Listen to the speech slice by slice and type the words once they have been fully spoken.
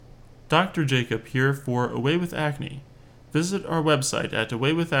Dr. Jacob here for Away with Acne. Visit our website at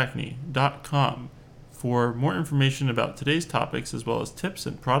awaywithacne.com for more information about today's topics as well as tips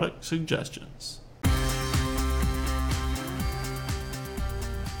and product suggestions.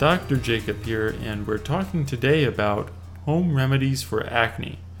 Dr. Jacob here, and we're talking today about home remedies for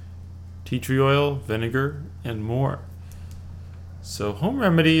acne. Tea tree oil, vinegar, and more. So home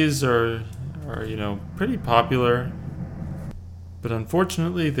remedies are pretty popular, but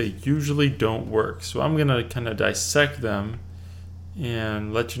unfortunately they usually don't work. So I'm going to kind of dissect them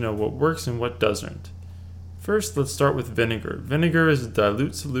and let you know what works and what doesn't. First, let's start with vinegar. Vinegar is a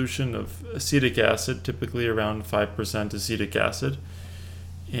dilute solution of acetic acid, typically around 5% acetic acid,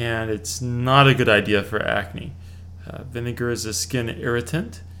 and it's not a good idea for acne. Vinegar is a skin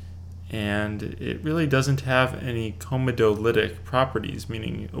irritant, and it really doesn't have any comedolytic properties,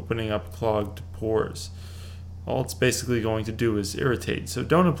 meaning opening up clogged pores. All it's basically going to do is irritate. So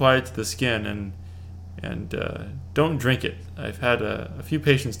don't apply it to the skin and don't drink it. I've had a few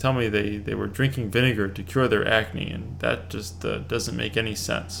patients tell me they were drinking vinegar to cure their acne, and that just doesn't make any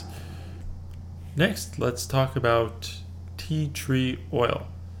sense. Next, let's talk about tea tree oil.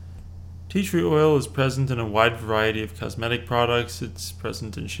 Tea tree oil is present in a wide variety of cosmetic products. It's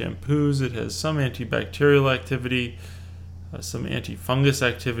present in shampoos. It has some antibacterial activity, some antifungus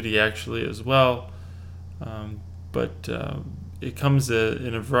activity actually as well. But it comes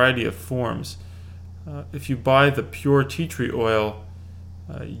in a variety of forms. If you buy the pure tea tree oil,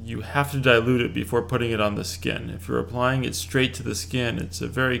 you have to dilute it before putting it on the skin. If you're applying it straight to the skin, it's a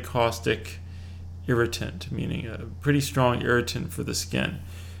very caustic irritant, meaning a pretty strong irritant for the skin.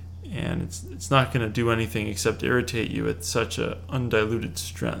 And it's not going to do anything except irritate you at such an undiluted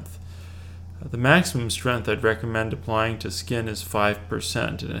strength. The maximum strength I'd recommend applying to skin is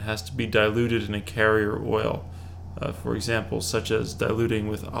 5%, and it has to be diluted in a carrier oil, for example, such as diluting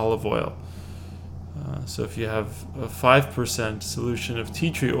with olive oil. So if you have a 5% solution of tea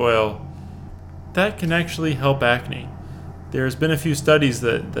tree oil, that can actually help acne. There's been a few studies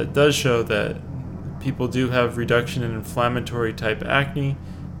that does show that people do have reduction in inflammatory type acne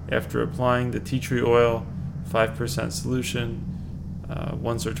after applying the tea tree oil, 5% solution,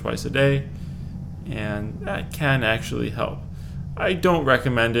 once or twice a day, and that can actually help. I don't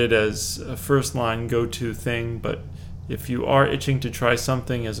recommend it as a first line go-to thing, but if you are itching to try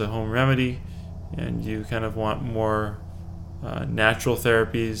something as a home remedy and you kind of want more natural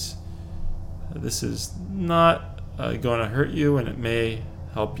therapies, this is not going to hurt you, and it may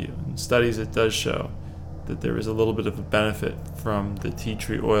help you. In studies, it does show that there is a little bit of a benefit from the tea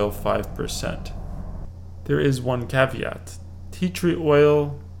tree oil 5%. There is one caveat. Tea tree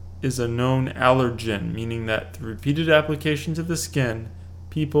oil is a known allergen, meaning that through repeated application to the skin,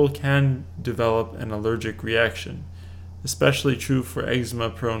 people can develop an allergic reaction, especially true for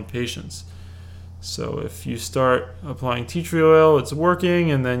eczema-prone patients. So if you start applying tea tree oil, it's working,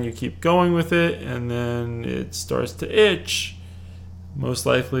 and then you keep going with it, and then it starts to itch, most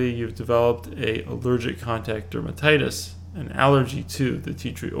likely you've developed an allergic contact dermatitis, an allergy to the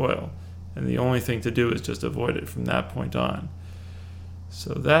tea tree oil, and the only thing to do is just avoid it from that point on.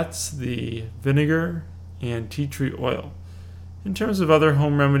 So that's the vinegar and tea tree oil. In terms of other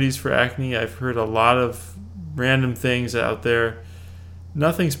home remedies for acne, I've heard a lot of random things out there.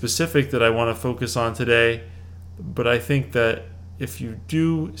 Nothing specific that I want to focus on today, but I think that if you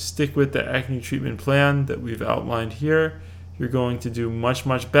do stick with the acne treatment plan that we've outlined here, you're going to do much,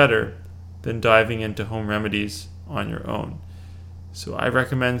 much better than diving into home remedies on your own. So I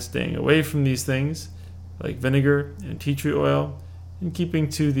recommend staying away from these things like vinegar and tea tree oil and keeping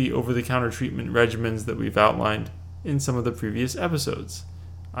to the over-the-counter treatment regimens that we've outlined in some of the previous episodes.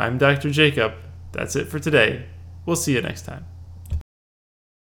 I'm Dr. Jacob. That's it for today. We'll see you next time.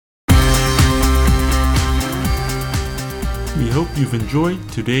 We hope you've enjoyed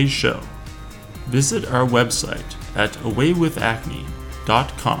today's show. Visit our website at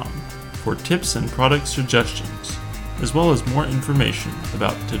awaywithacne.com for tips and product suggestions, as well as more information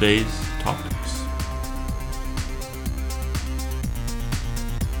about today's topic.